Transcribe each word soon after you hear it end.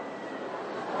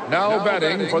Now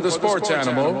betting for the sports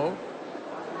animal,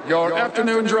 your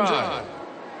afternoon drive.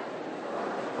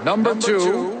 Number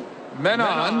 2, men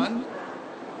on,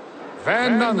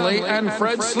 Van Nunley and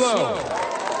Fred Slow.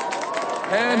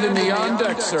 And in the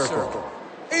on-deck circle,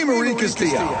 Amory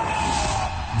Castillo.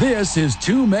 This is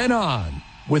 2 Men On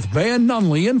with Van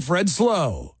Nunley and Fred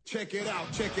Slow. Check it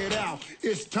out,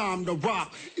 it's time to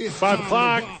rock. It's 5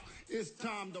 o'clock. It's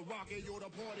time to rock.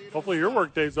 Hopefully your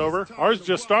workday's over. Ours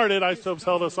just started. iStopes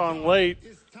held us on late.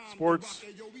 Sports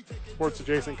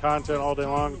adjacent content all day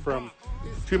long from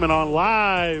 2 Men On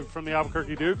live from the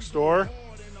Albuquerque Duke store.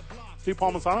 Steve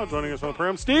Palmisano joining us on the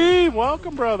program. Steve,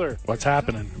 welcome, brother. What's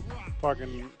happening?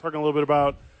 Talking a little bit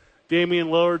about Damian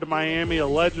Lillard to Miami,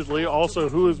 allegedly. Also,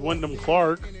 who is Wyndham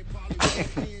Clark?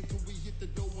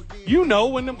 You know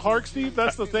Wyndham Clark, Steve?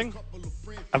 That's the thing.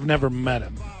 I've never met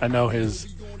him. I know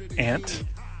his aunt,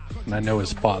 and I know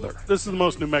his father. This is the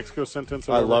most New Mexico sentence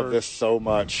I've I ever love heard. this so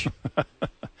much.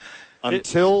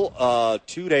 Until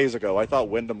 2 days ago, I thought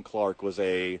Wyndham Clark was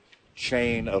a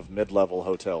chain of mid-level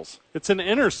hotels. It's an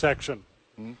intersection.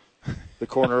 The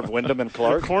corner of Wyndham and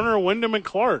Clark? The corner of Wyndham and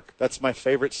Clark. That's my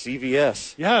favorite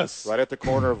CVS. Yes. Right at the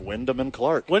corner of Wyndham and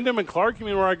Clark. Wyndham and Clark, you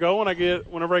mean where I go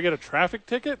whenever I get a traffic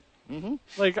ticket? Mm-hmm.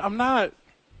 Like, I'm not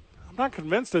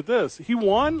convinced at this. He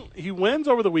wins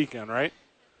over the weekend, right?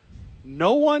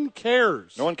 No one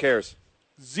cares. No one cares.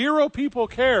 0 people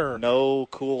care. No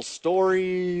cool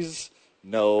stories.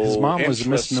 No His mom was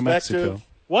Miss New Mexico. introspective.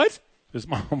 What? His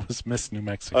mom was Miss New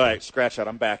Mexico. All right, scratch that.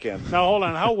 I'm back in. Now, hold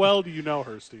on. How well do you know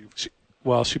her, Steve?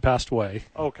 She passed away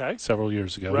Okay. several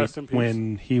years ago. Rest in peace.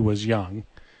 When he was young.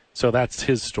 So that's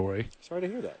his story. Sorry to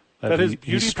hear that. That his he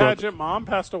beauty struggled- pageant mom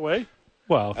passed away?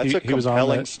 Well, That's he a was on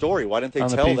compelling story. Why didn't they on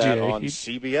the tell that PGA. on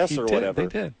CBS He or did, whatever? They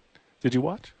did. Did you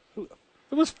watch?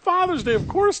 It was Father's Day. Of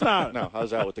course not. No, I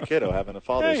was out with the kiddo having a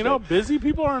Father's Hey, you know how Day. busy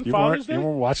people are on You Father's Day?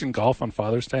 weren't watching golf on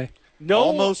Father's Day? No.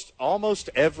 Almost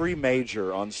every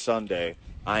major on Sunday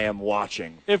I am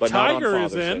watching. If but not on Tiger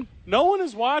is Father's in, Day. no one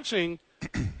is watching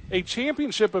a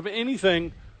championship of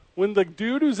anything when the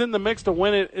dude who's in the mix to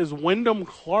win it is Wyndham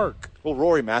Clark. Well,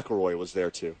 Rory McIlroy was there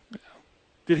too.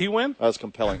 Did he win? That was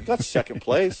compelling. That's second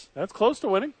place, That's close to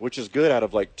winning. which is good out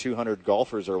of like 200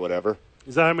 golfers or whatever.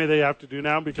 Is that how many they have to do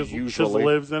now because Usually.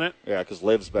 Liv's in it? Yeah, because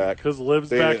Liv's back. Because Liv's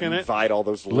They back didn't in it? invite all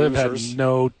those Liv losers. had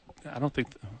no, I don't think,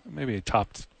 maybe a top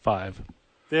 5.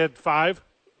 They had 5.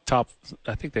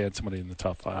 I think they had somebody in the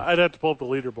top 5. I'd have to pull up the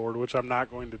leaderboard, which I'm not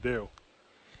going to do.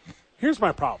 Here's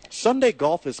my problem. Sunday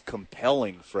golf is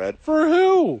compelling, Fred. For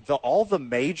who? All the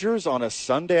majors on a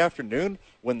Sunday afternoon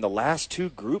when the last 2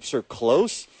 groups are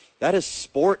close, that is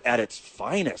sport at its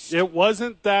finest. It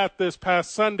wasn't that this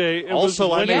past Sunday. It Also,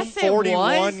 was I'm a winning. Yes, it was.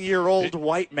 41-year-old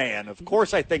white man. Of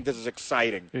course I think this is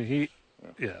exciting.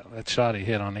 That shot he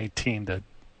hit on 18 to.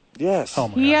 Yes. Oh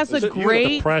my He God. has a The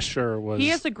great pressure was. he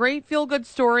has a great feel good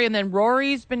story, and then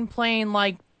Rory's been playing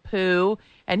like poo,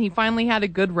 and he finally had a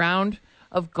good round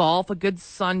of golf, a good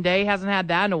Sunday. Hasn't had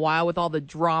that in a while with all the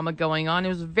drama going on. It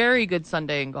was a very good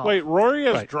Sunday in golf. Wait, Rory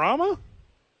has Right. drama?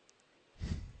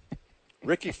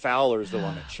 Ricky Fowler's the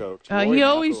one that choked. He Rory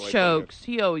always McIlroy chokes.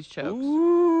 He always chokes.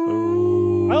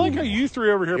 I like how you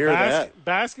three over here Hear that.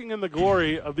 basking in the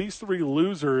glory of these 3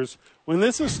 losers when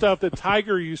this is stuff that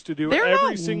Tiger used to do They're every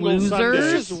not single losers. Sunday.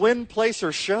 This is win, place,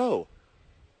 or show.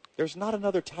 There's not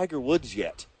another Tiger Woods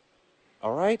yet.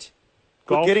 All right?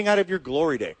 Quit Golf- getting out of your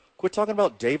glory day. Quit talking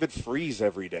about David Freese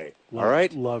every day. All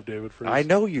right? Love David Freese. I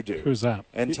know you do. Who's that?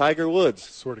 And Tiger Woods.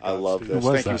 Swear to I God, love Steve. this.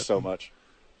 Who was Thank you that? so much.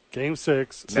 Game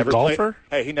 6. a golfer?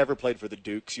 Hey, he never played for the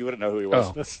Dukes. You wouldn't know who he was.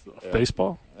 Oh. That's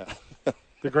Baseball?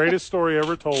 the greatest story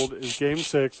ever told is Game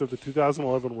 6 of the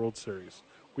 2011 World Series.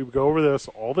 We would go over this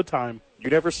all the time. You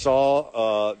never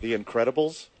saw The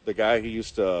Incredibles? The guy who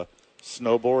used to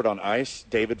snowboard on ice,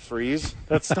 David Freese?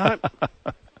 That's not.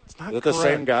 It's not Is it the correct.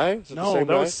 same guy? Is it the No, same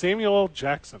that guy? was Samuel L.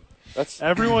 Jackson. That's,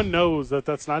 Everyone knows that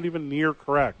that's not even near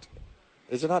correct.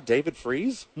 is it not David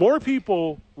Freese? More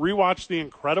people rewatch The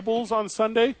Incredibles on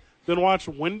Sunday than watch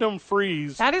Wyndham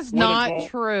Freeze. That is win a not golf-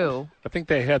 true. I think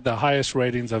they had the highest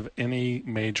ratings of any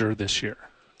major this year.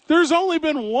 There's only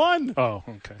been one. Oh,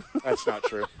 okay. That's not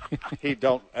true.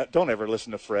 Don't ever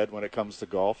listen to Fred when it comes to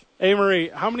golf. Hey, Marie,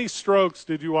 how many strokes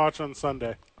did you watch on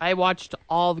Sunday? I watched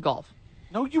all the golf.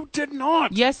 No, you did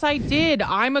not. Yes, I did.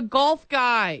 I'm a golf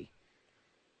guy.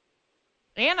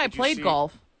 And I Did you played see-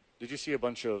 golf. Did you see a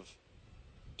bunch of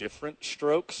different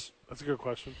strokes? That's a good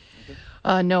question.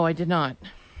 No, I did not.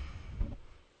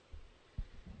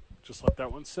 Just let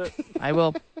that one sit. I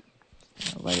will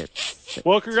I'll let it sit.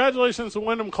 Well, congratulations to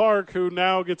Wyndham Clark, who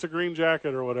now gets a green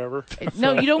jacket or whatever.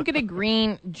 No, you don't get a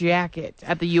green jacket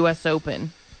at the U.S.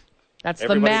 Open. That's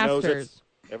Everybody the knows Masters.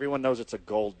 Everyone knows it's a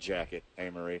gold jacket,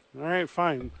 Amory. All right,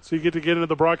 fine. So you get into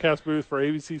the broadcast booth for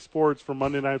ABC Sports for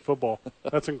Monday Night Football.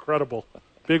 That's incredible.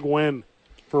 Big win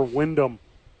for Wyndham.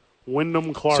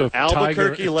 Wyndham Clark. So if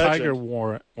Albuquerque legend. Tiger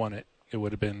won it, it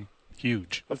would have been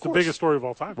huge. That's the biggest story of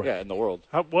all time. Yeah, in the world.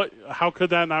 How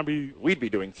could that not be? We'd be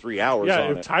doing 3 hours Yeah,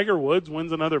 on if it. Tiger Woods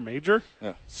wins another major,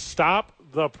 stop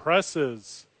the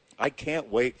presses. I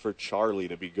can't wait for Charlie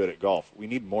to be good at golf. We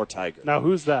need more Tiger. Now,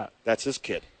 who's that? That's his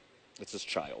kid. That's his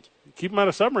child. Keep him out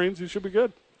of submarines. He should be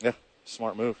good. Yeah,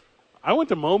 smart move. I went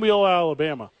to Mobile,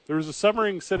 Alabama. There was a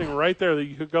submarine sitting right there that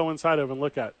you could go inside of and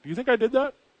look at. Do you think I did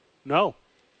that? No.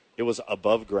 It was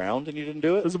above ground and you didn't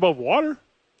do It it? was above water.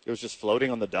 It was just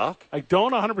floating on the dock? I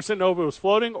don't 100% know if it was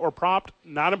floating or propped.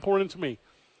 Not important to me.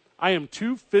 I am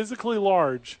too physically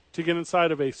large to get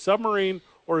inside of a submarine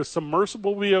or a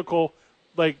submersible vehicle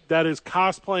like that is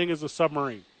cosplaying as a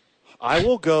submarine. I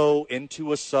will go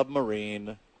into a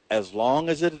submarine as long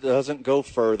as it doesn't go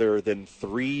further than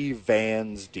 3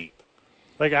 vans deep.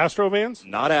 Like Astro vans?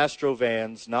 Not Astro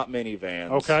vans, not minivans.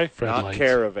 Okay. Not Lights.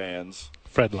 caravans.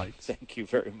 Fred lights. Thank you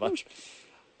very much.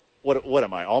 What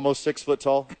am I, almost 6 foot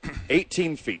tall?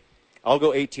 18 feet. I'll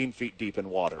go 18 feet deep in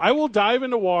water. I will dive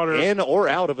into water. In or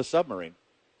out of a submarine.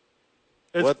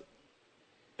 What?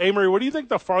 Amory, what do you think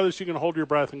the farthest you can hold your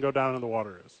breath and go down in the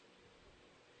water is?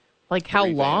 Like how 3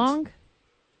 vans. long?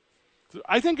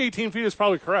 I think 18 feet is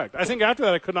probably correct. I think after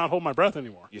that I could not hold my breath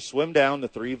anymore. You swim down to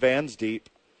 3 vans deep.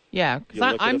 Yeah, You because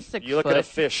look, I'm at, 6 you look foot. at a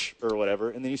fish or whatever,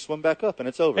 and then you swim back up, and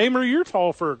it's over. Amory, you're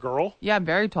tall for a girl. Yeah, I'm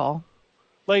very tall.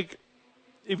 Like,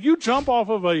 if you jump off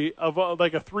of a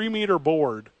 3-meter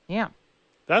board, Yeah,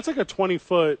 that's like a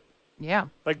 20-foot yeah,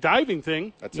 like diving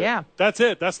thing. That's yeah. That's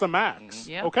it. That's the max.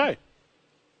 Yeah. Okay.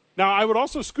 Now I would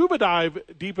also scuba dive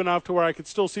deep enough to where I could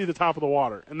still see the top of the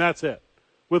water, and that's it.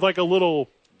 With like a little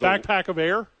backpack of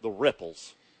air, The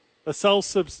ripples. a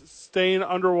self-sustained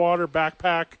underwater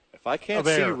backpack. If I can't Of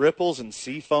see air. ripples and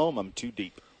sea foam, I'm too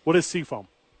deep. What is seafoam?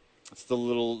 It's the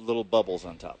little bubbles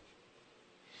on top.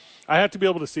 I have to be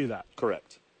able to see that.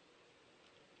 Correct.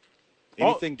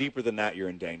 Oh. Anything deeper than that, you're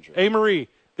in danger. Hey, Marie,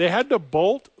 they had to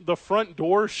bolt the front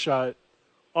door shut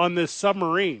on this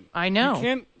submarine. I know.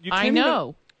 You I can't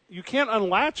know. You can't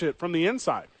unlatch it from the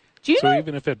inside. Do you So know?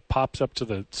 even if it pops up to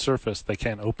the surface, they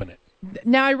can't open it.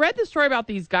 Now, I read the story about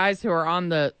these guys who are on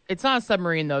the. It's not a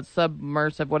submarine though; it's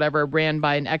submersive, whatever, ran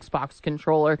by an Xbox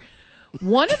controller.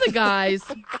 One of the guys,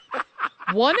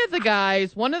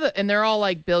 and they're all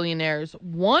like billionaires.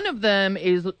 One of them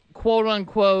is quote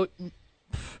unquote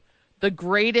the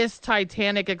greatest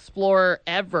Titanic explorer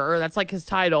ever. That's like his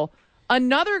title.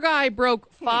 Another guy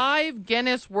broke 5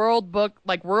 Guinness World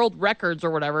records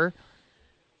or whatever.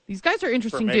 These guys are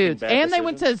interesting making dudes, bad and they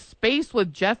went to decisions? space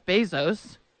with Jeff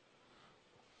Bezos.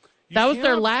 You That was their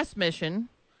cannot- last mission.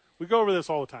 We go over this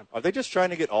all the time. Are they just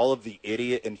trying to get all of the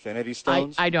idiot Infinity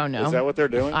Stones? I don't know. Is that what they're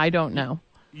doing? I don't know.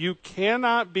 You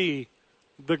cannot be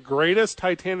the greatest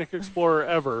Titanic explorer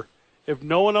ever if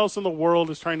no one else in the world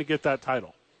is trying to get that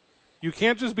title. You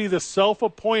can't just be the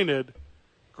self-appointed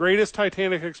greatest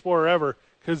Titanic explorer ever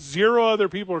because 0 other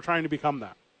people are trying to become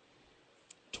that.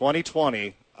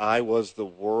 2020, I was the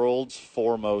world's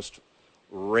foremost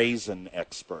raisin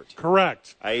expert.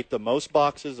 Correct. I ate the most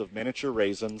boxes of miniature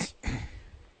raisins.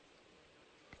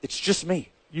 It's just me.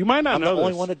 You might not I'm know the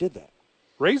only this. one that did that.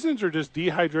 Raisins are just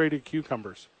dehydrated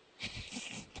cucumbers.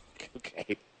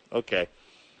 Okay.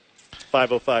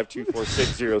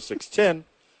 505-246-0610.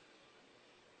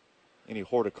 Any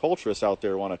horticulturists out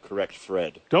there want to correct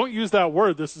Fred? Don't use that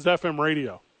word. This is FM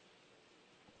radio.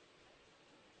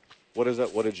 What is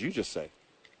that? What did you just say?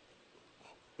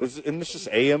 Isn't this just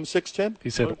AM 610? He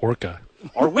said orca.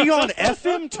 Are we on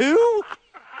FM too?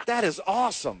 That is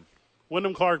awesome.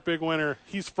 Wyndham Clark, big winner.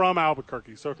 He's from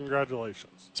Albuquerque, so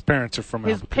congratulations. His parents are from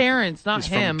His Albuquerque. parents, not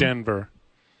He's him. from Denver.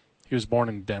 He was born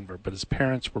in Denver, but his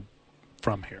parents were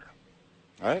from here.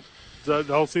 All right. That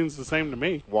all seems the same to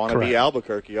me. Wanna Correct. be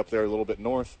Albuquerque up there a little bit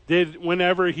north.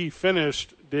 Whenever he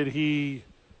finished, did he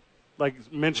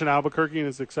mention Albuquerque in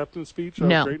his acceptance speech? Of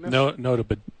No. Greatness? No to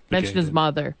Mentioned his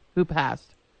mother, who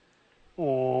passed.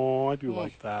 Oh, I do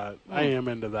like that. I am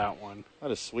into that one.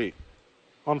 That is sweet.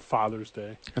 On Father's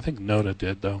Day. I think Noda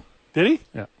did, though. Did he?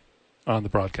 Yeah. On the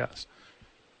broadcast.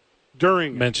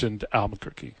 During. Mentioned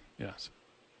Albuquerque. Yes.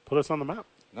 Put us on the map.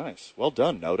 Nice. Well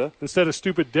done, Noda. Instead of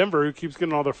stupid Denver, who keeps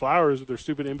getting all their flowers with their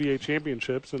stupid NBA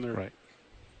championships and their Right.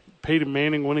 Peyton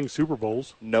Manning winning Super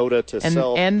Bowls. Noda to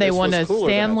self. And they This won was a cooler than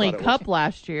I Stanley thought it Cup was.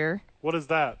 last year. What is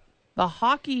that? The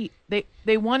hockey,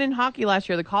 they won in hockey last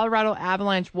year. The Colorado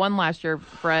Avalanche won last year,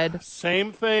 Fred.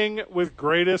 Same thing with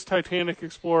greatest Titanic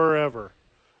explorer ever.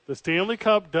 The Stanley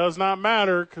Cup does not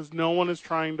matter because no one is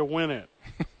trying to win it.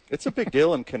 It's a big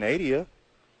deal in Canada.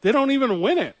 They don't even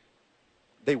win it.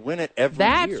 They win it every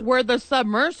year. That's where the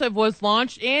submersive was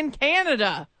launched in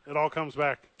Canada. It all comes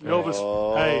back.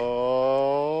 Oh.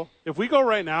 Hey, if we go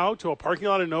right now to a parking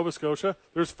lot in Nova Scotia,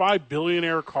 there's 5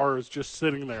 billionaire cars just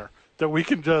sitting there that we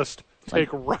can just take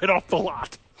right off the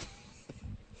lot.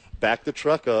 Back the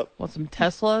truck up. Want some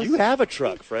Teslas? You have a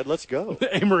truck, Fred. Let's go.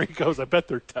 Amory goes, I bet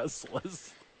they're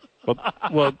Teslas.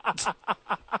 Well,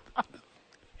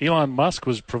 Elon Musk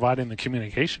was providing the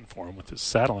communication for him with his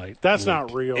satellite. That's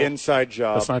not real. Inside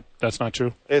job. That's not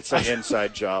true. It's an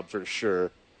inside job for sure.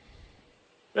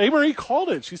 Amory called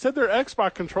it. She said their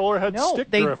Xbox controller had stick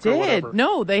drift or whatever.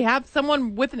 No, they have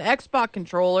someone with an Xbox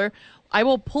controller. I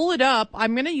will pull it up.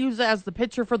 I'm going to use it as the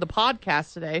picture for the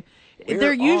podcast today.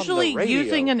 They're usually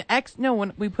using an No,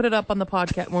 when we put it up on the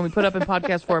podcast, when we put it up in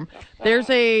podcast form, there's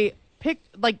a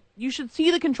you should see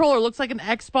the controller. It looks like an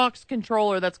Xbox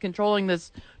controller that's controlling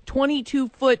this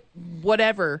 22-foot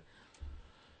whatever.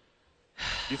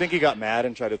 You think he got mad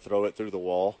and tried to throw it through the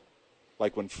wall?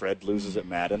 Like when Fred loses at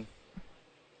Madden?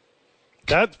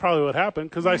 That's probably what happened,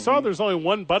 because I saw there's only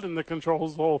one button that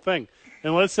controls the whole thing.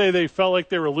 And let's say they felt like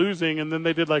they were losing, and then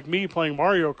they did like me playing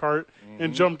Mario Kart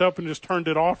and jumped up and just turned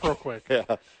it off real quick. Yeah.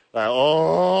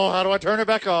 How do I turn it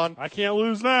back on? I can't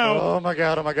lose now. Oh, my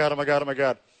God, oh, my God, oh, my God, oh, my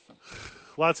God.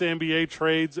 Lots of NBA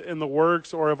trades in the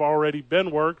works or have already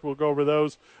been worked. We'll go over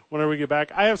those whenever we get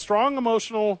back. I have strong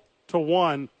emotional to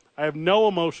one. I have no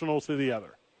emotional to the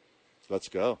other. Let's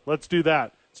go. Let's do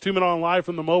that. It's 2 Men On live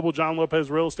from the mobile John Lopez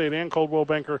Real Estate and Coldwell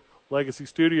Banker Legacy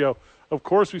Studio. Of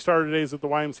course, we started today's at the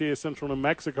YMCA Central New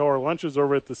Mexico. Our lunch is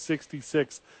over at the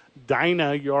 66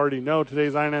 Dinah. You already know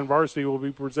today's I-9 Varsity will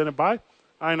be presented by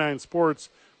I-9 Sports.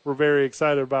 We're very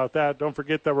excited about that. Don't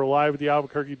forget that we're live at the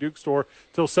Albuquerque Duke store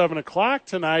till 7 o'clock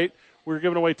tonight. We're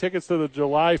giving away tickets to the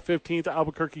July 15th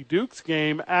Albuquerque Dukes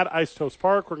game at Ice Toast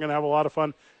Park. We're going to have a lot of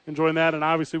fun enjoying that. And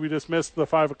obviously, we just missed the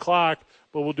 5 o'clock,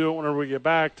 but we'll do it whenever we get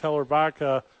back. Teller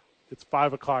Vodka. It's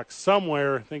 5 o'clock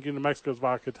somewhere. Thinking New Mexico's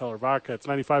vodka, Teller Vodka. It's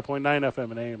 95.9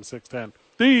 FM and AM 610.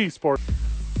 The Sports.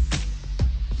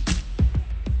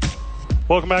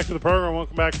 Welcome back to the program.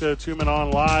 Welcome back to 2 Men On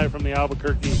live from the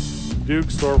Albuquerque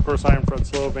Duke store. Of course, I am Fred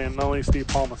Slow, Van Nully, Steve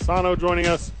Palmisano joining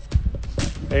us.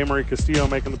 Amory Castillo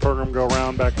making the program go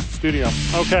around back at the studio.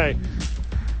 Okay.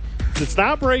 It's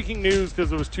not breaking news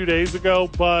because it was 2 days ago,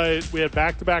 but we had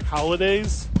back-to-back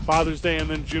holidays, Father's Day and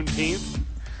then Juneteenth.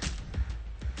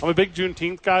 I'm a big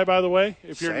Juneteenth guy, by the way.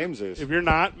 If you're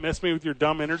not, miss me with your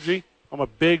dumb energy. I'm a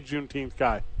big Juneteenth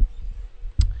guy.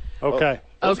 Okay.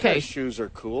 Those guys' shoes are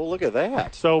cool. Look at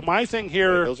that. So my thing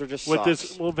here those are just with socks.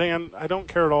 this, well, Van, I don't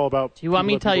care at all about. Do you want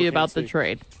me to tell you about the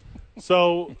trade?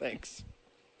 So thanks.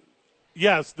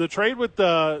 Yes, the trade with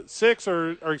the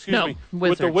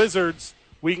with the Wizards,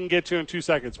 we can get to in 2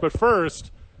 seconds. But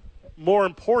first, more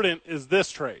important is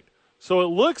this trade. So it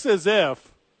looks as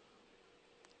if,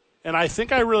 and I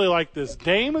think I really like this,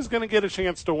 Dame is going to get a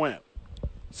chance to win.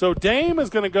 So Dame is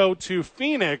going to go to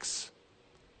Phoenix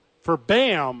for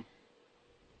Bam,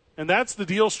 and that's the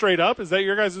deal straight up. Is that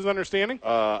your guys' understanding?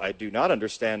 I do not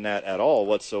understand that at all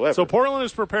whatsoever. So Portland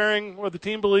is preparing what the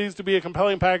team believes to be a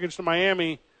compelling package to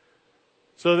Miami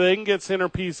so they can get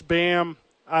centerpiece Bam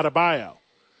Adebayo.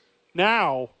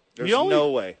 Now, there's no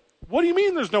way. What do you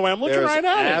mean there's no way? I'm looking right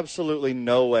at it. There's absolutely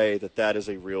no way that is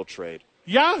a real trade.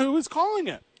 Yahoo is calling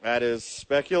it. That is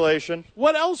speculation.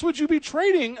 What else would you be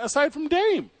trading aside from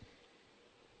Dame?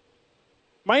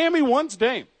 Miami wants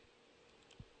Dame.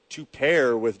 To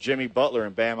pair with Jimmy Butler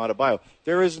and Bam Adebayo.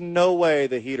 There is no way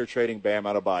the Heat are trading Bam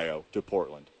Adebayo to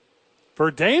Portland.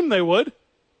 For Dame, they would.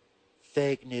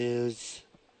 Fake news.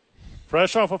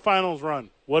 Fresh off a finals run.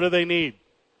 What do they need?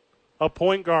 A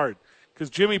point guard. Because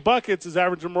Jimmy Buckets is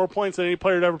averaging more points than any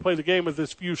player to ever play the game with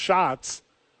his few shots.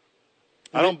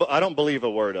 I don't believe a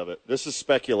word of it. This is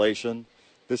speculation.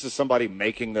 This is somebody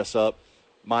making this up.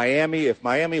 If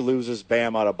Miami loses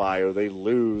Bam Adebayo, they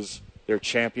lose their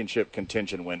championship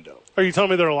contention window. Are you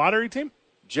telling me they're a lottery team?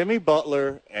 Jimmy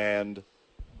Butler and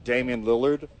Damian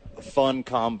Lillard, a fun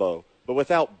combo. But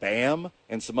without Bam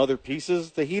and some other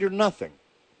pieces, the Heat are nothing.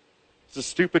 It's a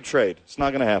stupid trade. It's not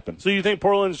going to happen. So you think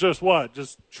Portland's just what?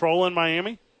 Just trolling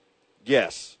Miami?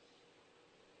 Yes.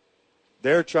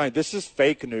 They're trying. This is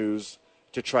fake news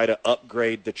to try to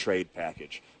upgrade the trade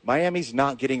package. Miami's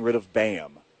not getting rid of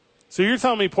Bam. So you're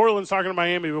telling me Portland's talking to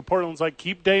Miami, but Portland's like,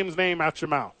 keep Dame's name out your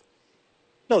mouth.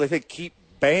 No, they think keep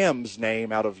Bam's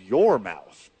name out of your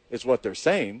mouth is what they're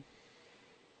saying.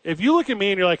 If you look at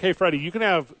me and you're like, hey, Freddie, you can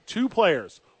have two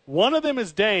players. One of them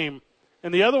is Dame,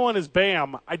 and the other one is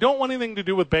Bam. I don't want anything to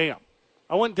do with Bam.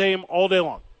 I want Dame all day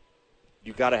long.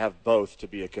 You got to have both to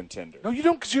be a contender. No, you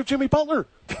don't, because you have Jimmy Butler.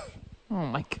 Oh,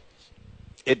 my God.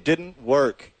 It didn't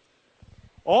work.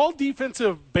 All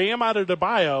defensive Bam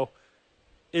Adebayo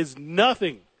is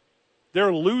nothing.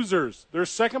 They're losers. They're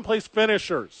second-place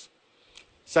finishers.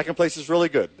 Second place is really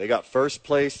good. They got first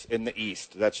place in the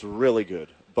East. That's really good.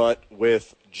 But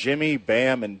with Jimmy,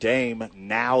 Bam, and Dame,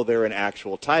 now they're an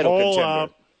actual title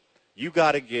contender. You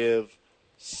got to give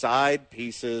side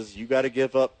pieces. You got to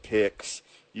give up picks.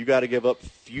 You got to give up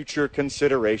future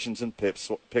considerations and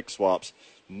pick swaps.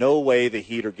 No way the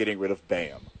Heat are getting rid of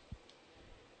Bam.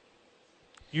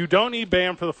 You don't need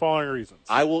Bam for the following reasons.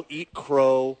 I will eat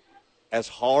crow as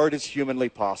hard as humanly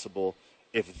possible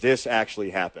if this actually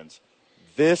happens.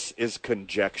 This is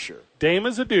conjecture. Dame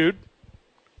is a dude.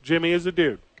 Jimmy is a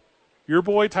dude. Your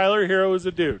boy Tyler Hero is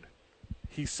a dude.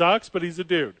 He sucks, but he's a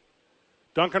dude.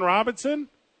 Duncan Robinson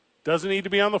doesn't need to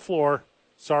be on the floor.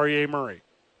 Sorry, A. Murray.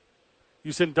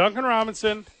 You send Duncan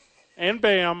Robinson and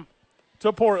Bam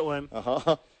to Portland.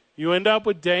 You end up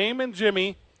with Dame and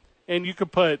Jimmy, and you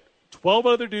could put 12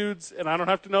 other dudes, and I don't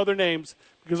have to know their names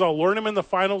because I'll learn them in the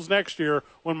finals next year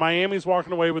when Miami's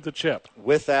walking away with the chip.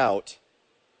 Without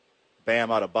Bam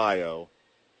Adebayo,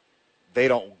 they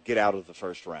don't get out of the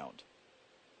first round.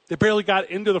 They barely got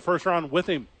into the first round with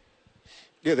him.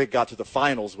 Yeah, they got to the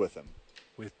finals with him.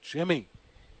 With Jimmy.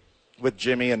 With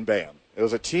Jimmy and Bam. It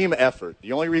was a team effort.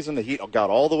 The only reason the Heat got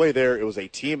all the way there, it was a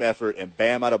team effort, and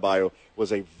Bam Adebayo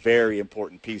was a very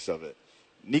important piece of it.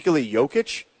 Nikola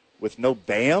Jokic, with no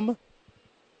Bam,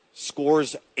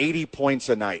 scores 80 points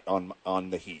a night on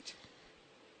the Heat.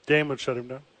 Dame would shut him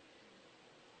down.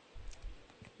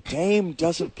 Dame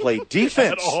doesn't play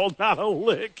defense. At all, not a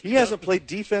lick. He hasn't played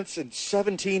defense in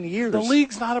 17 years. The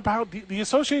league's not about the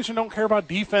association don't care about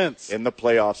defense. In the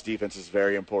playoffs, defense is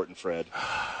very important, Fred.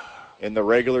 In the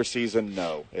regular season,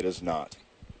 no, it is not.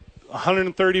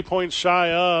 130 points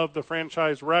shy of the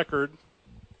franchise record.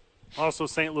 Also,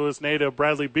 St. Louis native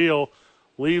Bradley Beal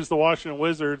leaves the Washington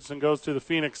Wizards and goes to the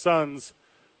Phoenix Suns.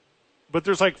 But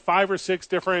there's like 5 or 6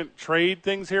 different trade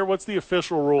things here. What's the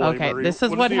official rule? Okay, this is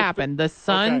what happened. The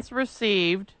Suns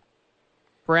received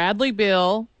Bradley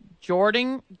Beal,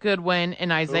 Jordan Goodwin,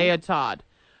 and Isaiah Todd.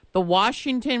 The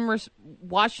Washington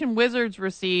Wizards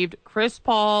received Chris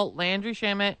Paul, Landry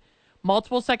Shamet,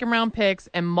 multiple second-round picks,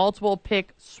 and multiple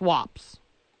pick swaps.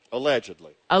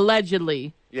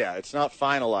 Allegedly. Yeah, it's not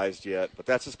finalized yet, but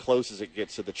that's as close as it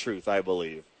gets to the truth, I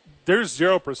believe. There's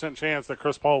 0% chance that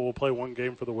Chris Paul will play one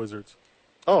game for the Wizards.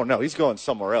 Oh, no, he's going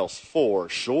somewhere else for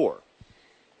sure.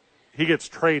 He gets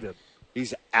traded.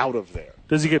 He's out of there.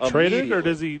 Does he get traded, or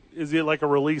is he like a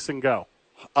release and go?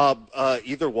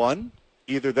 Either one.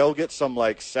 Either they'll get some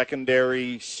like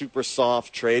secondary super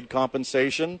soft trade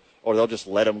compensation, or they'll just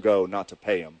let him go not to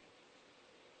pay him.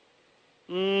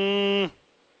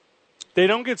 They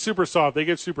don't get super soft. They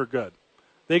get super good.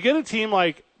 They get a team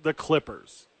like the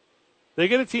Clippers. They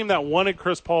get a team that wanted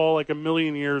Chris Paul like a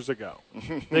million years ago.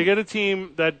 They get a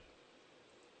team that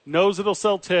knows it'll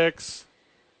sell ticks.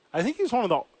 I think he's one of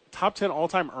the top 10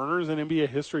 all-time earners in NBA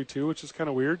history, too, which is kind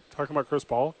of weird, talking about Chris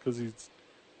Paul, because he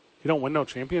don't win no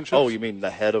championships. Oh, you mean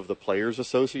the head of the Players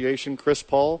Association, Chris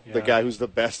Paul? Yeah. The guy who's the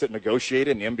best at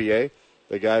negotiating in the NBA?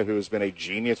 The guy who has been a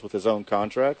genius with his own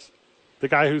contracts? The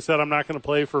guy who said, I'm not going to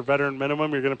play for veteran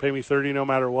minimum. You're going to pay me $30 no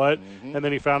matter what. Mm-hmm. And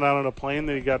then he found out on a plane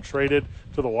that he got traded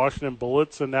to the Washington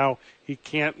Bullets, and now he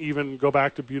can't even go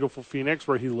back to beautiful Phoenix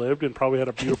where he lived and probably had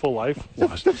a beautiful life.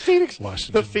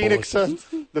 The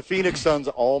Phoenix Suns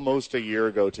almost a year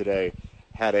ago today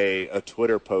had a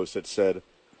Twitter post that said,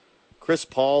 Chris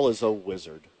Paul is a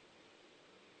wizard.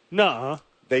 Nuh-uh.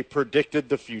 They predicted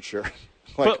the future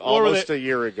almost a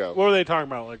year ago. What were they talking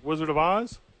about, like Wizard of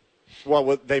Oz?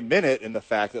 Well, they meant it in the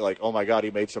fact that, like, oh, my God,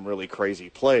 he made some really crazy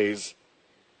plays.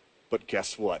 But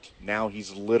guess what? Now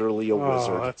he's literally a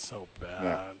wizard. Oh, that's so bad.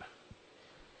 Yeah.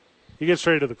 He gets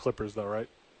traded to the Clippers, though, right?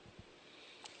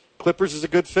 Clippers is a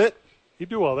good fit. He'd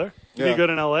do well there. He'd be good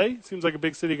in L.A. Seems like a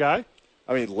big city guy.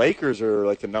 I mean, Lakers are,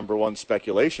 like, the number one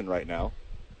speculation right now.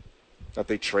 That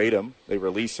they trade him. They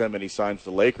release him and he signs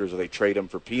for the Lakers, or they trade him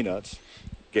for peanuts.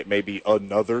 Get maybe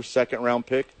another second-round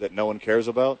pick that no one cares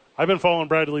about. I've been following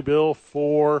Bradley Beal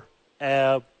forever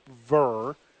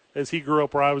as he grew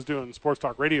up where I was doing sports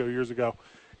talk radio years ago.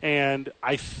 And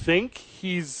I think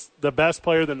he's the best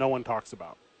player that no one talks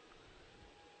about.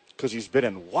 Because he's been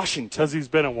in Washington.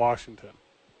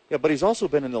 Yeah, but he's also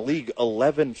been in the league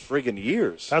 11 friggin'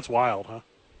 years. That's wild, huh?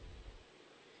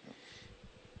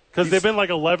 Because they've been like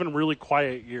 11 really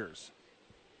quiet years.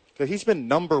 Because he's been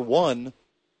number one,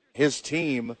 his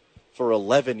team, for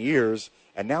 11 years,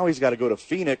 and now he's got to go to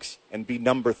Phoenix and be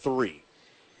number 3.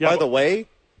 Yeah, by the way,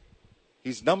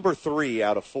 He's number 3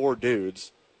 out of 4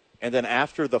 dudes. And then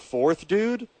after the 4th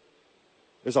dude,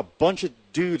 there's a bunch of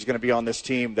dudes going to be on this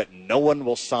team that no one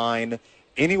will sign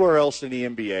anywhere else in the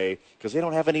NBA because they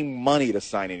don't have any money to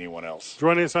sign anyone else.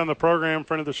 Joining us on the program,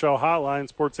 friend of the show hotline,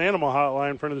 Sports Animal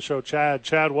Hotline, friend of the show, Chad.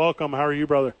 Chad, welcome. How are you,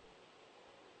 brother?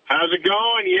 How's it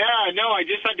going? Yeah, no, I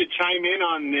just had to chime in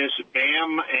on this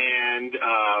Bam and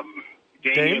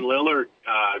Damian Lillard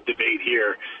debate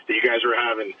here that you guys are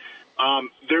having.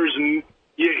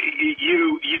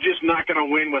 You're just not going to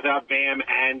win without Bam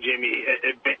and Jimmy.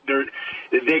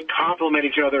 They complement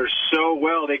each other so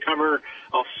well. They cover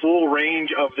a full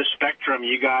range of the spectrum.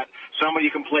 You got somebody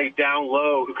who can play down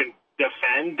low, who can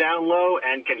defend down low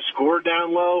and can score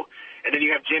down low, and then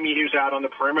you have Jimmy who's out on the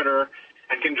perimeter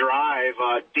and can drive.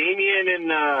 Damian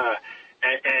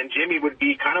and Jimmy would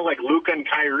be kind of like Luka and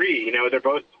Kyrie. You know, they're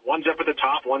both, one's up at the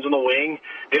top, one's on the wing.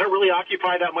 They don't really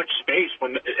occupy that much space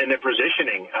in their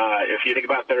positioning. If you think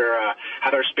about how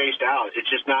they're spaced out, it's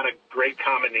just not a great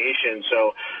combination.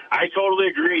 So I totally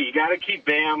agree. You got to keep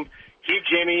Bam, keep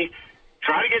Jimmy,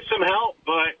 try to get some help,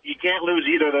 but you can't lose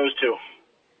either of those two.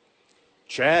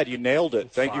 Chad, you nailed it.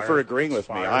 Thank you for agreeing with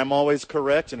me. I'm always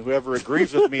correct, and whoever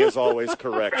agrees with me is always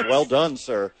correct. Well done,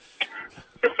 sir.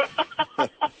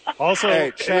 Also,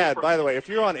 hey, Chad, by the way, if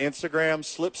you're on Instagram,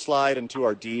 slide into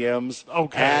our DMs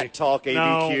at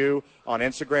TalkABQ on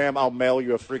Instagram. I'll mail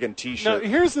you a friggin' T-shirt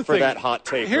for that hot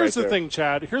take. Here's the thing,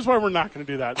 Chad. Here's why we're not going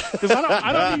to do that. Because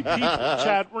I don't need people,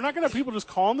 Chad. We're not going to have people just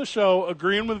calling the show,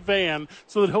 agreeing with Van,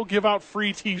 so that he'll give out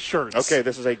free T-shirts. Okay,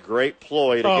 this is a great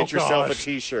ploy to get yourself a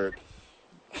T-shirt.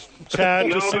 Chad,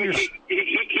 he's totally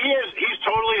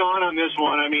on this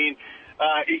one. I mean,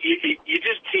 you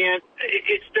just can't.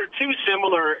 They're too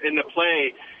similar in the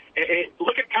play.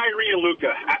 Look at Kyrie and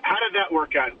Luka. How did that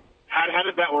work out? How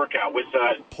did that work out with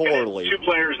poorly? Two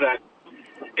players that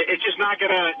it's just not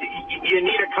gonna. You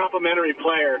need a complementary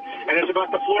player, and it's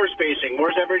about the floor spacing.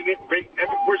 Where's everybody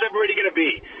gonna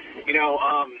be? You know,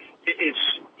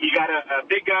 you got a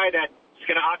big guy that's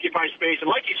gonna occupy space, and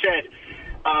like you said.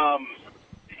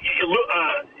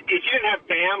 If you didn't have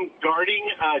Bam guarding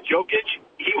Jokic,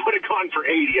 he would have gone for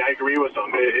 80. I agree with him.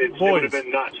 It would have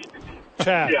been nuts.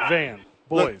 Chad, Van,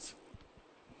 boys.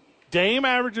 Dame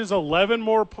averages 11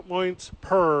 more points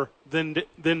per than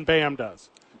Bam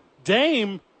does.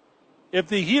 Dame, if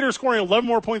the Heat are scoring 11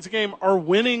 more points a game, are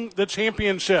winning the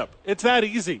championship. It's that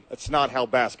easy. That's not how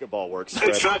basketball works, Fred.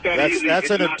 It's not that easy. That's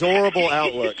an adorable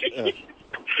outlook.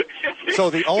 So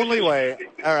the only way,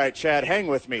 all right, Chad, hang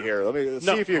with me here. Let me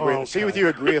see if you agree. See if you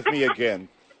agree with me again.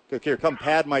 Here, come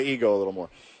pad my ego a little more.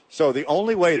 So the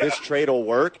only way this trade will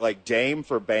work, like Dame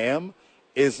for Bam,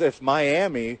 is if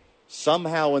Miami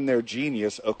somehow in their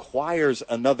genius acquires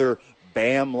another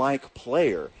Bam-like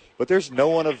player. But there's no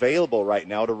one available right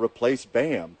now to replace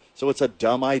Bam. So it's a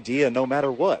dumb idea no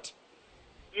matter what.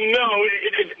 No,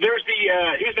 there's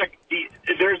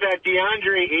that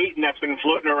DeAndre Ayton that's been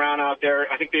floating around out there.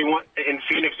 I think in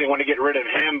Phoenix they want to get rid of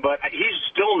him, but he's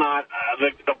still not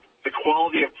the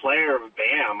quality of player of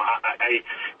Bam. I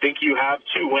think you have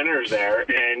two winners there,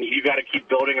 and you got to keep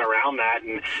building around that,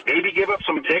 and maybe give up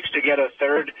some picks to get a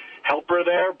third helper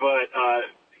there. But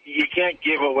you can't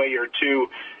give away your two.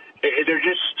 They're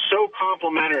just so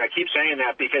complementary. I keep saying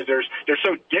that because they're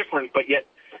so different, but yet.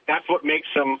 That's what makes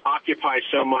them occupy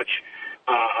so much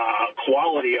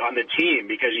quality on the team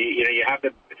because you have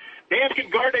the Bam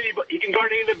can guard he can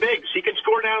guard any of the bigs. He can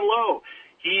score down low.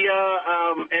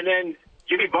 And then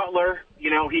Jimmy Butler,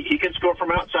 he can score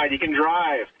from outside. He can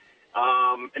drive.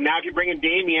 And now if you bring in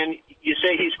Damian, you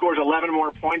say he scores 11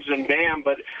 more points than Bam,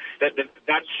 but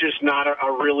that's just not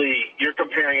a really. You're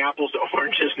comparing apples to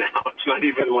oranges now. It's not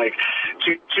even like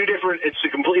two different. It's a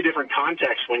completely different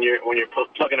context when you're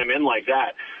plugging them in like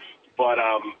that. But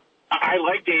I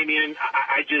like Damian.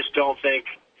 I just don't think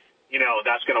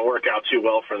that's going to work out too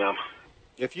well for them.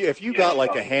 If you got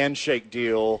like a handshake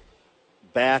deal,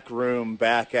 back room,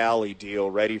 back alley deal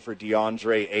ready for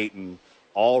DeAndre Ayton,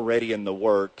 already in the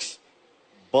works.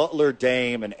 Butler,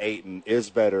 Dame, and Ayton is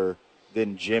better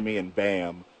than Jimmy and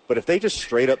Bam. But if they just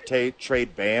straight up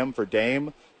trade Bam for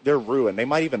Dame, they're ruined. They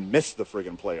might even miss the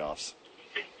friggin' playoffs.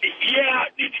 Yeah.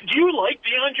 Do you like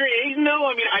DeAndre Ayton, though?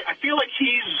 I mean, I feel like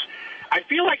he's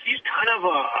kind of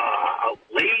a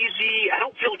lazy. I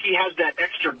don't feel like he has that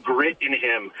extra grit in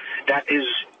him that is,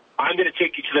 I'm going to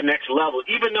take you to the next level.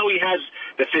 Even though he has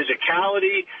the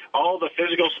physicality, all the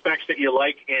physical specs that you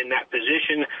like in that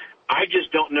position, I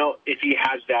just don't know if he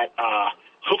has that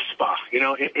chutzpah,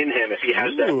 in him, if he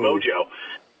has that mojo.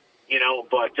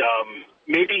 but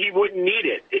maybe he wouldn't need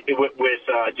it with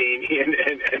Dean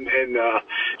and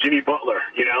Jimmy Butler,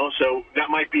 so that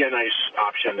might be a nice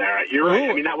option there. You're right.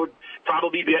 I mean, that would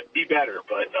probably be better,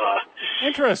 but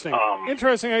interesting.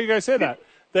 Interesting how you guys say that.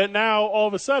 That now, all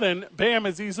of a sudden, Bam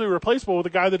is easily replaceable with a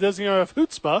guy that doesn't even have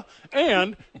chutzpah,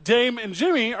 and Dame and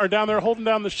Jimmy are down there holding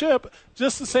down the ship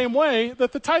just the same way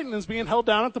that the Titan is being held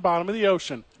down at the bottom of the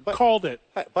ocean. Called it.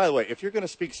 By the way, if you're going to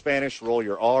speak Spanish, roll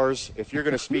your R's. If you're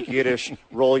going to speak Yiddish,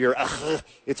 roll your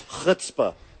It's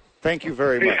chutzpah. Thank you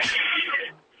very much.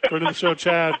 Friend of the show,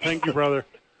 Chad. Thank you, brother.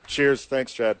 Cheers.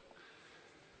 Thanks, Chad.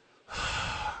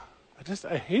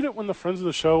 I hate it when the friends of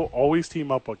the show always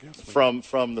team up against me.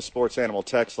 From the Sports Animal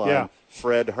text line, yeah.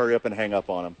 Fred, hurry up and hang up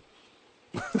on him.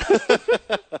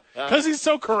 Because he's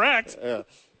so correct. Yeah.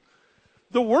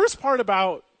 The worst part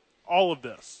about all of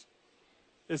this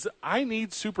is I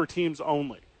need super teams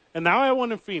only. And now I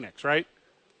want in Phoenix, right?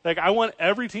 Like, I want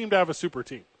every team to have a super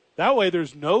team. That way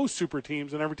there's no super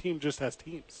teams and every team just has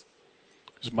teams.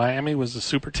 Because Miami was a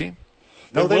super team?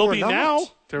 No, they will be not. now.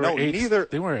 They were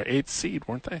They were an 8th seed,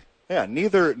 weren't they? Yeah,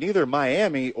 neither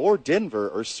Miami or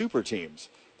Denver are super teams.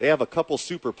 They have a couple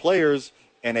super players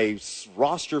and a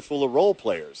roster full of role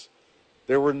players.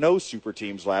 There were no super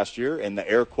teams last year, and the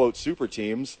air quote super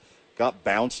teams got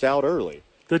bounced out early.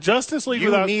 The Justice League.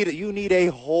 You need a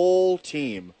whole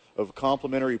team of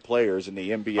complementary players in the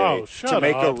NBA to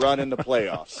make a run in the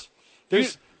playoffs.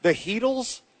 There's the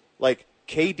Heatles, like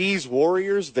KD's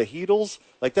Warriors, the Heatles,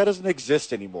 like that doesn't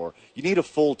exist anymore. You need a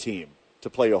full team to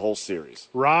play a whole series.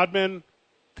 Rodman,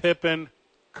 Pippen,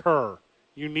 Kerr.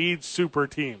 You need super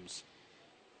teams.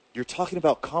 You're talking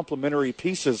about complementary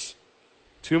pieces.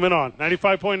 2 men on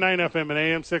 95.9 FM and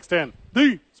AM 610.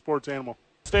 The Sports Animal.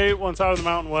 State one side of the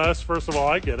Mountain West. First of all,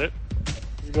 I get it.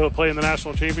 You go to play in the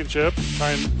national championship.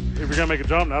 If you're going to make a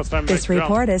jump, now it's time to make a jump. This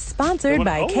report is sponsored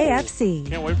by KFC.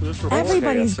 Can't wait for this report.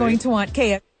 Everybody's going to want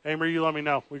KFC. Hey, Marie, you let me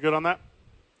know. We good on that?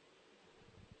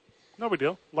 No big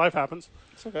deal. Life happens.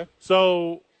 It's okay.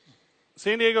 So,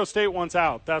 San Diego State wants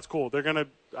out. That's cool. They're going to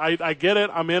I get it.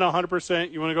 I'm in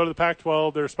 100%. You want to go to the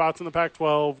Pac-12. There are spots in the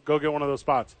Pac-12. Go get one of those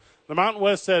spots. The Mountain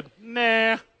West said,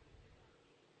 nah.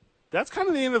 That's kind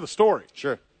of the end of the story.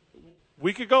 Sure.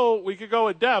 We could go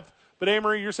at depth, but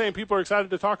Amory, you're saying people are excited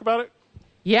to talk about it?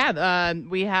 Yeah,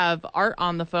 we have Art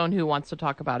on the phone who wants to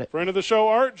talk about it. Friend of the show,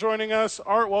 Art, joining us.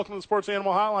 Art, welcome to the Sports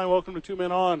Animal Hotline. Welcome to 2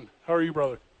 Men On. How are you,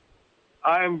 brother?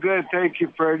 I'm good, thank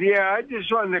you, Fred. Yeah, I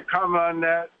just wanted to comment on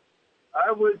that.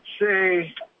 I would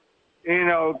say,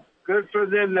 good for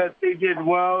them that they did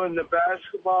well in the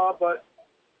basketball, but,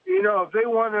 if they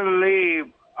want to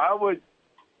leave, I would,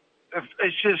 if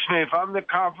it's just me, if I'm the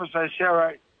conference, I say, all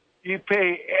right, you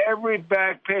pay every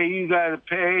back pay you got to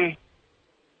pay,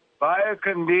 buy a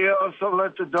condeal, so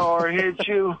let the door hit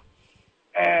you,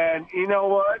 and you know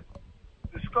what?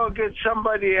 Let's go get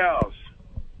somebody else.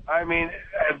 I mean,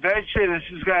 eventually this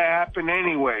is going to happen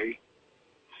anyway.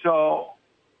 So,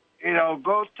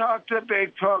 go talk to the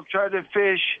Big 12, try to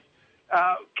fish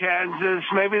out Kansas.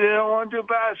 Maybe they don't want to do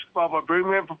basketball, but bring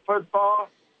them in for football.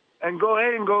 And go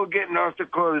ahead and go get North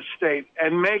Dakota State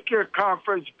and make your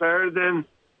conference better than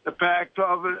the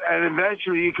Pac-12. And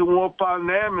eventually you can whoop on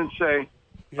them and say,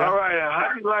 all right,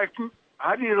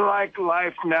 how do you like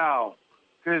life now?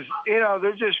 Because,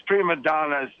 they're just prima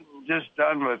donnas, just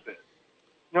done with it.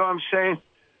 You know what I'm saying?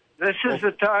 This is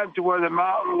the time to where the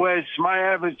Mountain West might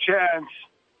have a chance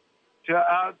to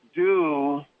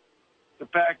outdo the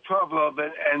Pac-12 a little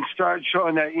bit and start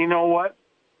showing that, you know what?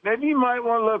 Maybe you might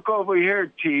want to look over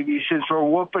here, TV, since we're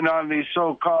whooping on these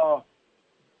so-called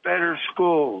better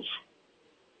schools.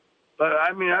 But,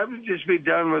 I would just be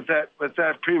done with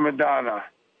that prima donna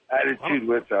attitude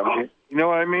with them. You know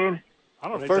what I mean?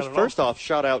 First off,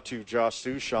 shout out to Josh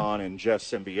Sushan and Jeff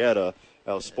Symbieta,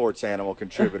 Sports Animal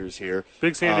contributors here.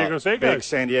 Big San Diego State guys. Big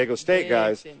San Diego State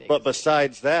guys. But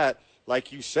besides that,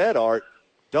 like you said, Art,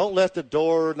 don't let the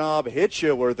doorknob hit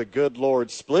you where the good Lord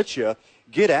splits you.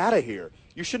 Get out of here.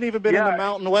 You shouldn't even been in the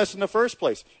Mountain West in the first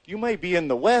place. You may be in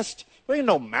the West, but ain't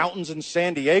no mountains in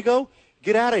San Diego.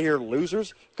 Get out of here,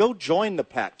 losers. Go join the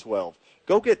Pac-12.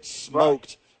 Go get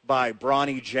smoked by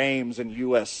Bronny James and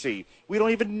USC. We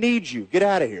don't even need you. Get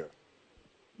out of here.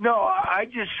 No, I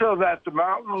just feel that the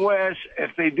Mountain West,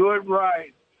 if they do it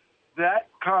right, that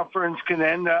conference can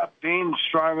end up being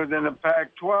stronger than the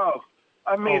Pac-12.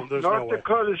 North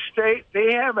Dakota State,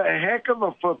 they have a heck of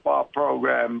a football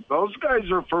program. Those guys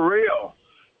are for real.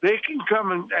 They can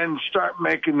come and start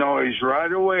making noise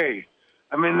right away.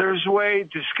 There's a way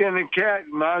to skin a cat.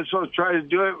 You might as well try to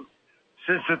do it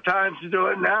since the time's to do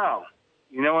it now.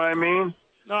 You know what I mean?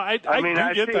 No, I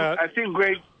get that. I think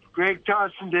Greg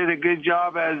Thompson did a good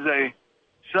job as a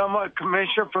somewhat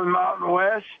commissioner for the Mountain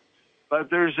West, but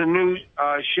there's a new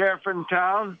sheriff in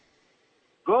town.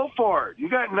 Go for it. You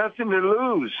got nothing to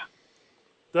lose.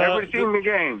 Everything the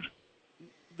game.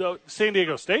 The San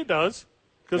Diego State does,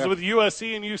 because with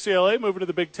USC and UCLA moving to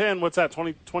the Big Ten, what's that,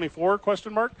 2024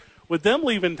 question mark? With them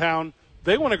leaving town,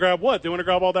 they want to grab what? They want to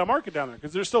grab all that market down there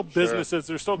because there's still businesses,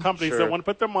 there's still companies that want to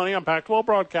put their money on Pac-12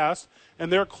 broadcasts,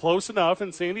 and they're close enough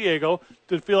in San Diego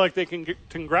to feel like they can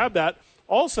grab that.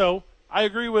 Also, I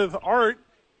agree with Art.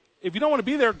 If you don't want to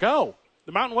be there, go.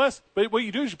 The Mountain West, but what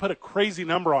you do is you put a crazy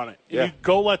number on it, and you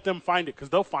go let them find it because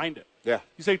they'll find it. Yeah.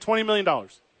 You say $20 million.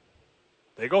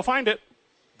 They go find it.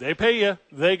 They pay you.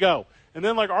 They go. And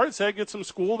then, like Art said, get some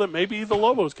school that maybe the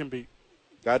Lobos can beat.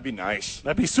 That'd be nice.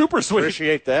 That'd be super sweet.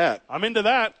 Appreciate that. I'm into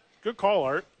that. Good call,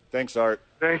 Art. Thanks, Art.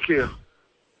 Thank you.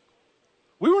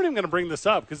 We weren't even going to bring this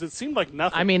up because it seemed like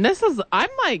nothing. I mean, this is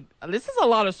a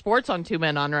lot of sports on Two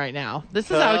Men On right now. This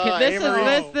is out of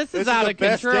this is out of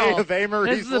control. Day of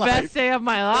A-Marie's this is the life. best day of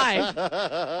my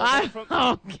life.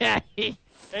 Okay.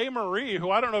 A. Marie,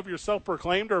 who I don't know if you're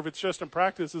self-proclaimed or if it's just in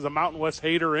practice, is a Mountain West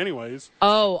hater anyways.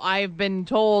 Oh, I've been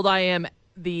told I am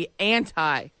the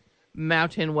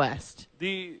anti-Mountain West.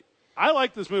 I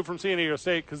like this move from San Diego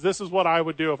State because this is what I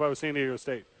would do if I was San Diego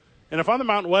State. And if I'm the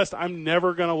Mountain West, I'm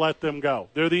never going to let them go.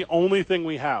 They're the only thing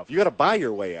we have. You got to buy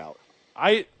your way out.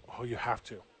 You have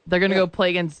to. They're going to go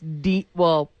play against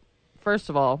Well, first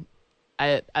of all,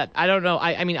 I don't know.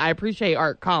 I mean, I appreciate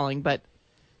Art calling, but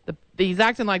he's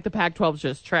acting like the Pac-12 is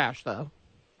just trash, though.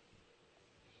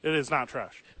 It is not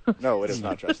trash. No, it is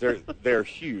not trash. They're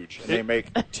huge, and they make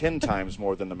 10 times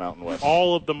more than the Mountain West.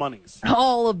 All of the monies.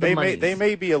 They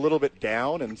may be a little bit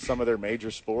down in some of their major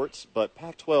sports, but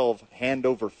Pac-12 hand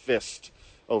over fist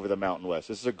over the Mountain West.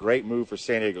 This is a great move for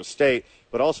San Diego State,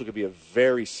 but also could be a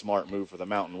very smart move for the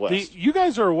Mountain West. You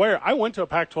guys are aware, I went to a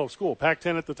Pac-12 school,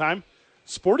 Pac-10 at the time.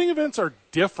 Sporting events are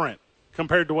different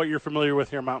compared to what you're familiar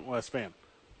with here, Mountain West fan.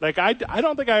 Like, I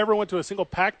don't think I ever went to a single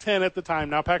Pac-10 at the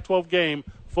time, now Pac-12 game,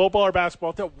 football or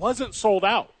basketball, that wasn't sold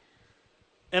out.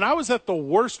 And I was at the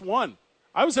worst one.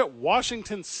 I was at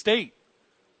Washington State.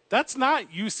 That's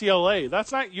not UCLA.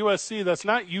 That's not USC. That's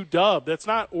not UW. That's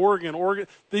not Oregon.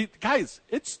 Guys,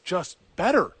 it's just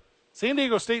better. San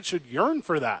Diego State should yearn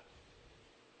for that.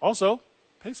 Also,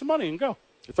 pay some money and go.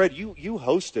 Fred, you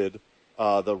hosted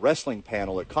the wrestling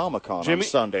panel at Comic-Con on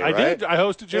Sunday, right? I did. I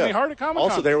hosted Jimmy Hart at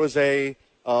Comic-Con. Also, there was a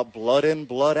Blood In,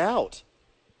 Blood Out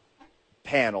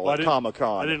panel at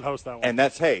Comic-Con. I didn't host that one. And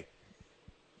that's,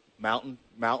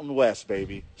 Mountain West,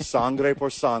 baby. Sangre por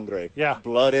sangre. Yeah.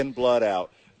 Blood in, blood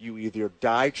out. You either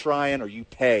die trying or you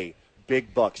pay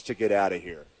big bucks to get out of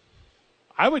here.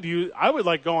 I would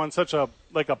go on such a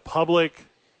public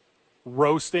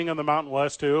roasting of the Mountain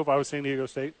West too if I was San Diego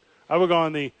State. I would go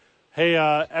on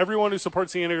everyone who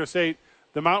supports San Diego State,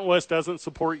 the Mountain West doesn't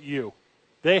support you.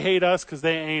 They hate us because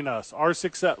they ain't us. Our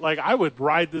success, I would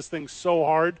ride this thing so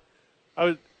hard. I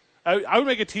would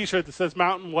make a T-shirt that says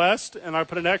Mountain West, and I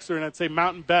put an X there, and I'd say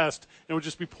Mountain Best, and it would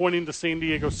just be pointing to San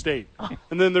Diego State.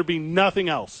 And then there'd be nothing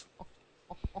else.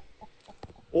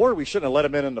 Or we shouldn't have let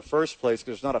him in the first place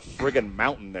because there's not a friggin'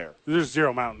 mountain there. There's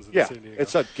zero mountains in San Diego.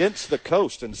 It's against the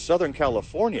coast in Southern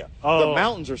California. Oh. The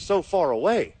mountains are so far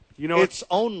away. It's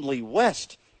only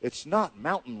west. It's not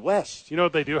Mountain West. You know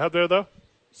what they do have there, though?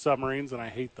 Submarines, and I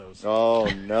hate those. Oh,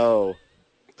 no.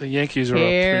 The Yankees are up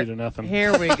 3-0.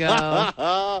 Here we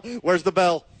go. Where's the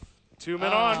bell? 2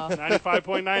 Men On,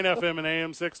 95.9 FM and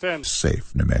AM 610.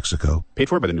 Safe, New Mexico. Paid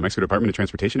for by the New Mexico Department of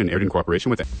Transportation and aired in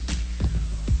cooperation with it.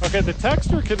 Okay, the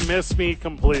texter can miss me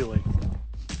completely.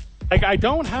 I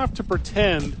don't have to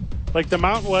pretend like the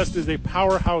Mountain West is a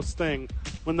powerhouse thing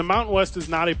when the Mountain West is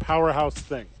not a powerhouse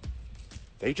thing.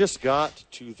 They just got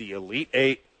to the Elite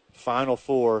Eight, Final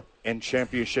Four, and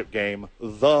championship game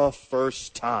the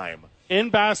first time. In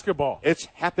basketball. It's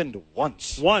happened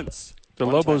once. The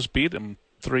Lobos beat them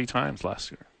 3 times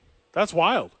last year. That's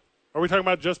wild. Are we talking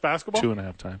about just basketball?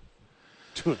 2.5 times.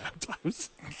 2.5 times.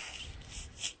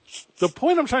 The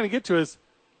point I'm trying to get to is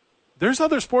there's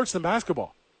other sports than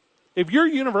basketball. If your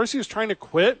university is trying to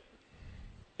quit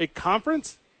a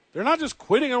conference, they're not just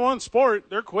quitting in one sport.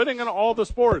 They're quitting in all the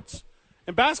sports.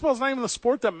 And basketball is not even the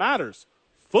sport that matters.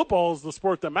 Football is the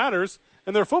sport that matters.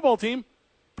 And their football team,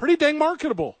 pretty dang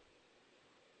marketable.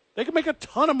 They can make a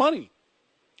ton of money.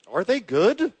 Are they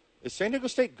good? Is San Diego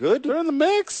State good? They're in the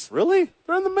mix. Really?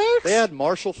 They're in the mix. They had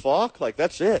Marshall Faulk.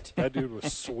 That's it. That dude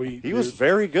was sweet. He was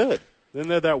very good. Then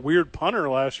they had that weird punter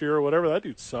last year or whatever. That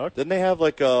dude sucked. Didn't they have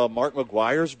Mark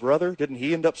McGuire's brother? Didn't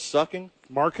he end up sucking?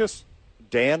 Marcus?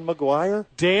 Dan McGuire?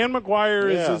 Dan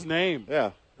McGuire is his name.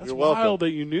 Yeah. That's You're wild welcome.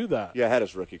 that you knew that. Yeah, I had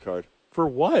his rookie card. For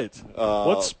what?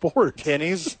 What sport?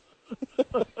 Pennies.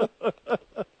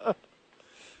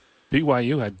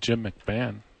 BYU had Jim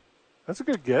McMahon. That's a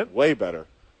good get. Way better.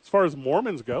 As far as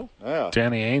Mormons go. Yeah.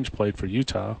 Danny Ainge played for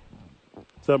Utah.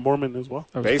 Is that Mormon as well?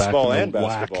 That was Baseball back in and the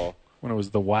basketball. WAC, when it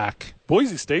was the WAC.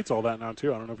 Boise State's all that now,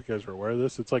 too. I don't know if you guys are aware of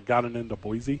this. It's like gotten into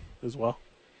Boise as well.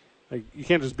 Like, you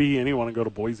can't just be anyone and go to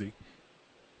Boise.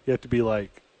 You have to be,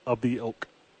 like, of the ilk.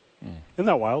 Isn't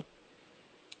that wild?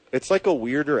 It's like a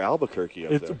weirder Albuquerque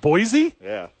up It's there. Boise?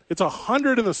 Yeah. It's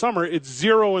 100 in the summer. It's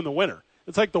 0 in the winter.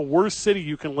 It's like the worst city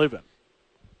you can live in.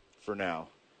 For now.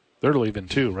 They're leaving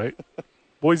too, right?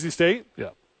 Boise State? Yeah.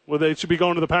 Well, they should be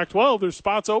going to the Pac-12. There's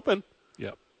spots open.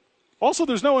 Yep. Also,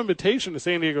 there's no invitation to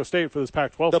San Diego State for this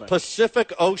Pac-12 The thing.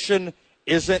 Pacific Ocean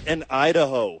isn't in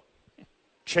Idaho.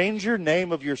 Change your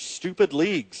name of your stupid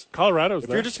leagues. Colorado's If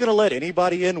there. you're just going to let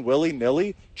anybody in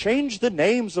willy-nilly, change the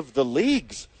names of the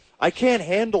leagues. I can't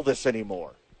handle this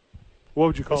anymore. What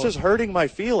would you call This it? is hurting my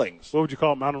feelings. What would you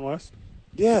call it, Mountain West?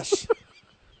 Yes.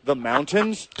 The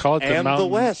mountains Call it the and Mountain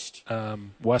the West.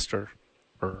 Wester.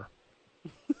 Or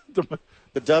The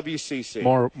WCC.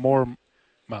 more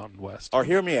Mountain West. Or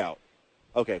hear me out.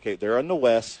 Okay, they're in the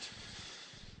West.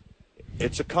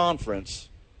 It's a conference,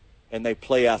 and they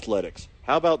play athletics.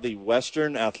 How about the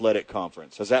Western Athletic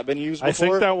Conference? Has that been used before? I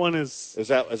think that one is. Has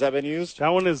that been used? That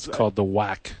one is. Called the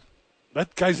WAC.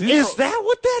 That guys. Is that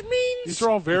what that means? These are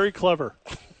all very clever.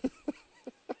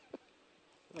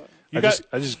 I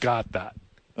just got that.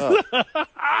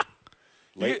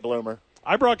 Late bloomer.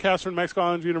 I broadcast from Mexico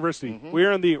Island University. We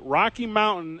are in the Rocky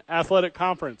Mountain Athletic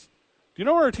Conference. Do you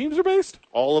know where our teams are based?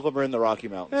 All of them are in the Rocky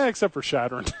Mountains. Except for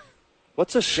Shadron.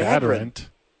 What's a Shadron?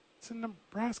 It's in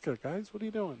Nebraska, guys. What are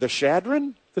you doing? The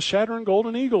Shadron? The Shadron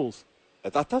Golden Eagles. I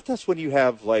thought that's when you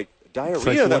have, like, diarrhea It's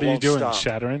like, that what are you won't doing, stop.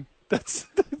 shattering? That's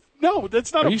no,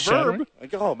 that's not Are a you verb. shattering?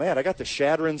 Like, oh, man, I got the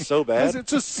Shadron so bad.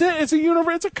 It's a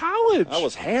university. It's a college. I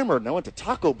was hammered, and I went to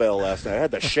Taco Bell last night. I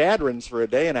had the Shadrons for a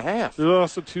day and a half. There's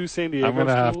also 2 San Diego I'm going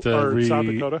to have schools, to or South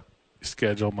Dakota.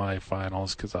 schedule my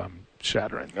finals because I'm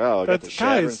shattering. Oh, I got the That's-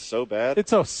 Shadrons guys, so bad.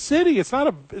 It's a city. It's not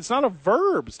a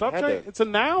verb. Stop I had trying. to- It's a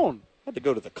noun. I had to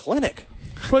go to the clinic.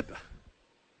 But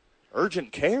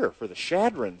Urgent care for the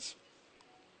Shadrons.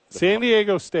 San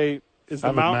Diego State is the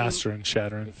I'm a mountain. master in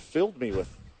shattering. Filled me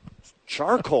with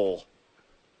charcoal.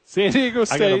 San Diego I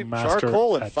got a State master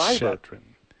charcoal and at fiber.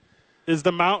 shattering. is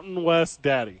the Mountain West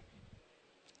daddy.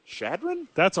 Shadron?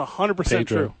 That's 100%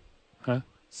 Pedro. true. Huh?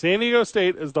 San Diego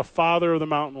State is the father of the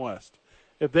Mountain West.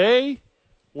 If they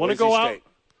want to Boise go out State.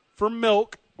 for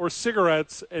milk or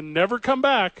cigarettes and never come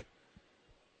back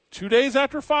 2 days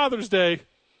after Father's Day,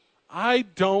 I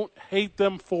don't hate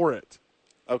them for it.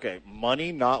 Okay,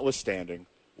 money notwithstanding,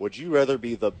 would you rather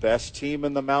be the best team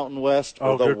in the Mountain West or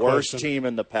Oh, the good worst question. team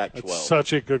in the Pac-12? That's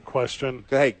such a good question.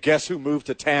 Hey, guess who moved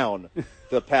to town?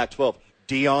 The Pac-12.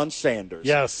 Deion Sanders.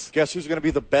 Yes. Guess who's going to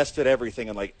be the best at everything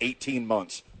in like 18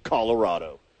 months?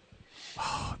 Colorado.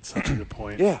 That's such a good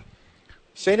point. Yeah.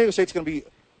 San Diego State's going to be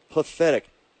pathetic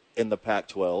in the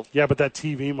Pac-12. Yeah, but that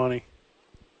TV money.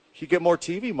 If you get more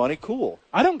TV money, cool.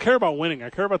 I don't care about winning. I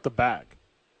care about the bag.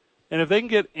 And if they can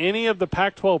get any of the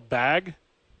Pac-12 bag,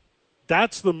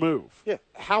 that's the move. Yeah.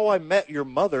 How I Met Your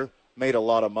Mother made a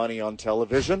lot of money on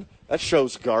television. That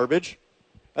show's garbage.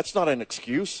 That's not an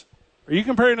excuse. Are you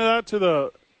comparing that to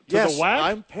the Yes, the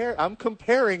WAC? I'm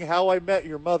comparing How I Met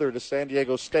Your Mother to San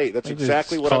Diego State. That's Maybe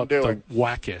exactly it's what I'm called doing. The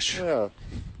wackish. Yeah.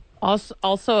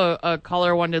 Also, a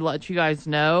caller wanted to let you guys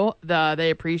know that they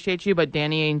appreciate you, but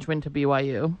Danny Ainge went to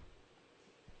BYU.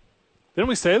 Didn't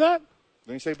we say that?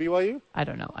 Didn't you say BYU? I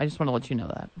don't know. I just want to let you know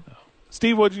that.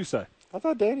 Steve, what'd you say? I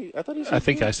thought he said I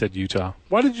think I said Utah.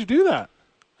 Why did you do that?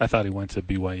 I thought he went to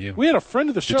BYU. We had a friend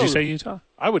of the show. Did you say Utah?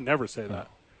 I would never say that.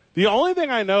 The only thing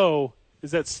I know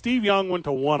is that Steve Young went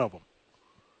to one of them.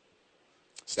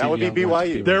 That would be Steve Young went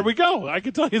to BYU. There we go. I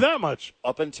can tell you that much.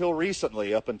 Up until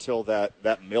recently, up until that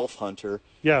MILF hunter,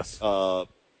 Yes.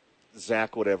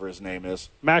 Zach, whatever his name is,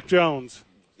 Mac Jones.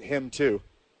 him too.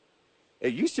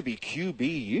 It used to be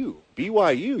QBU.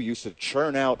 BYU used to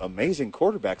churn out amazing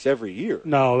quarterbacks every year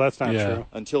No, that's not Yeah. true.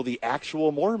 until the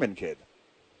actual Mormon kid.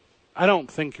 I don't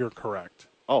think you're correct.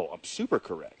 Oh, I'm super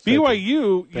correct.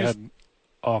 BYU, They had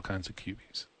all kinds of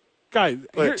QBs. guys.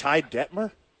 But Ty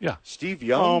Detmer, Yeah. Steve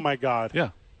Young, Oh my God. Yeah.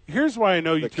 Here's why I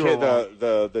know you the two are kid,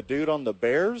 wrong. the dude on the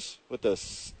Bears with the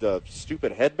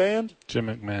stupid headband. Jim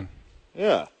McMahon.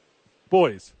 Yeah.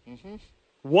 Boys.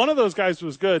 One of those guys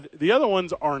was good. The other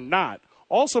ones are not.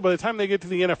 Also, by the time they get to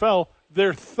the NFL,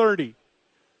 they're 30.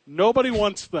 Nobody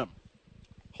wants them.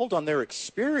 Hold on, their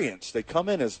experience. They come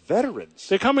in as veterans.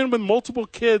 They come in with multiple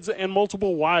kids and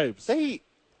multiple wives. They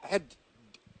had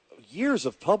years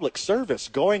of public service,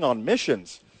 going on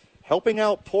missions, helping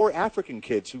out poor African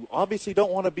kids who obviously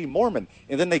don't want to be Mormon.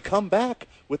 And then they come back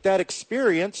with that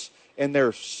experience, and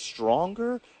they're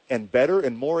stronger and better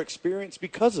and more experienced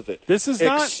because of it. This is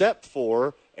except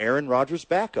for Aaron Rodgers'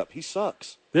 backup. He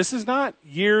sucks. This is not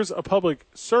years of public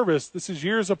service. This is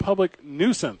years of public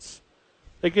nuisance.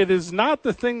 Like, it is not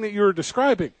the thing that you're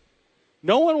describing.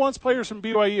 No one wants players from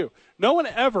BYU. No one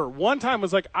ever one time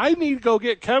was like, I need to go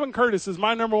get Kevin Curtis as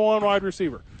my number one wide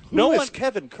receiver. Who is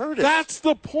Kevin Curtis? That's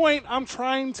the point I'm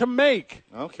trying to make.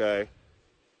 Okay.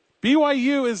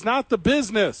 BYU is not the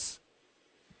business.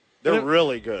 They're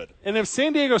really good. And if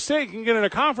San Diego State can get in a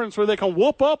conference where they can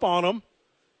whoop up on them,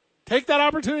 take that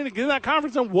opportunity to get in that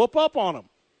conference and whoop up on them.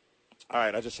 All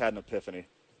right, I just had an epiphany.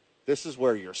 This is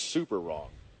where you're super wrong.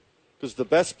 Because the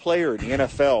best player in the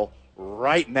NFL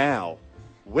right now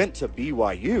went to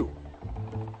BYU.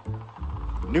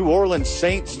 New Orleans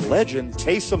Saints legend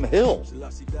Taysom Hill.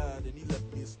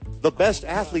 The best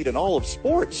athlete in all of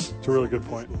sports. It's a really good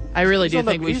point. I really do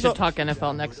think we should talk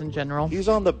NFL next in general. He's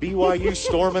on the BYU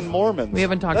Stormin' Mormons. We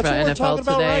haven't talked about NFL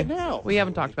today. Right now. We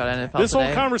haven't talked about NFL this today.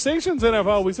 whole conversation's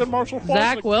NFL. We said Marshall Falk.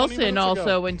 Zach Wilson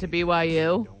also went to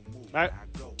BYU.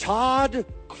 Todd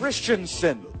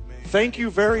Christensen. Thank you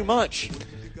very much.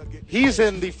 He's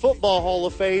in the Football Hall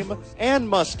of Fame and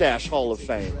Mustache Hall of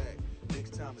Fame.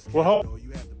 We'll help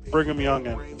Brigham Young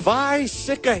in. Vi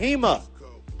Sikahema.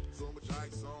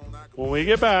 When we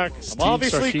get back, I'm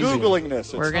obviously Googling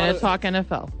this. We're going to talk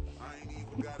NFL.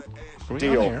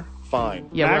 Deal. Fine.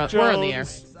 Yeah, we're on the air.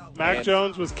 Mac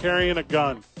Jones was carrying a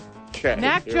gun. Okay.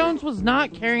 Mac Jones was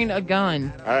not carrying a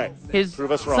gun. All right.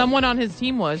 Prove us wrong. Someone on his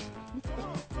team was.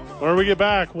 When we get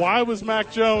back, why was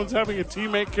Mac Jones having a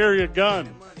teammate carry a gun?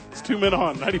 It's 2 Men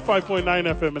On, 95.9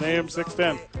 FM and AM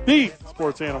 610. The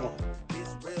Sports Animal.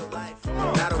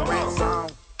 Not a rap song.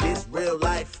 This real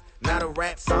life, not a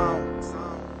rap song.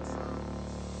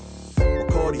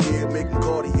 Cartier, making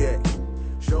Cartier.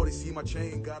 Shorty see my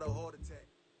chain, got a heart.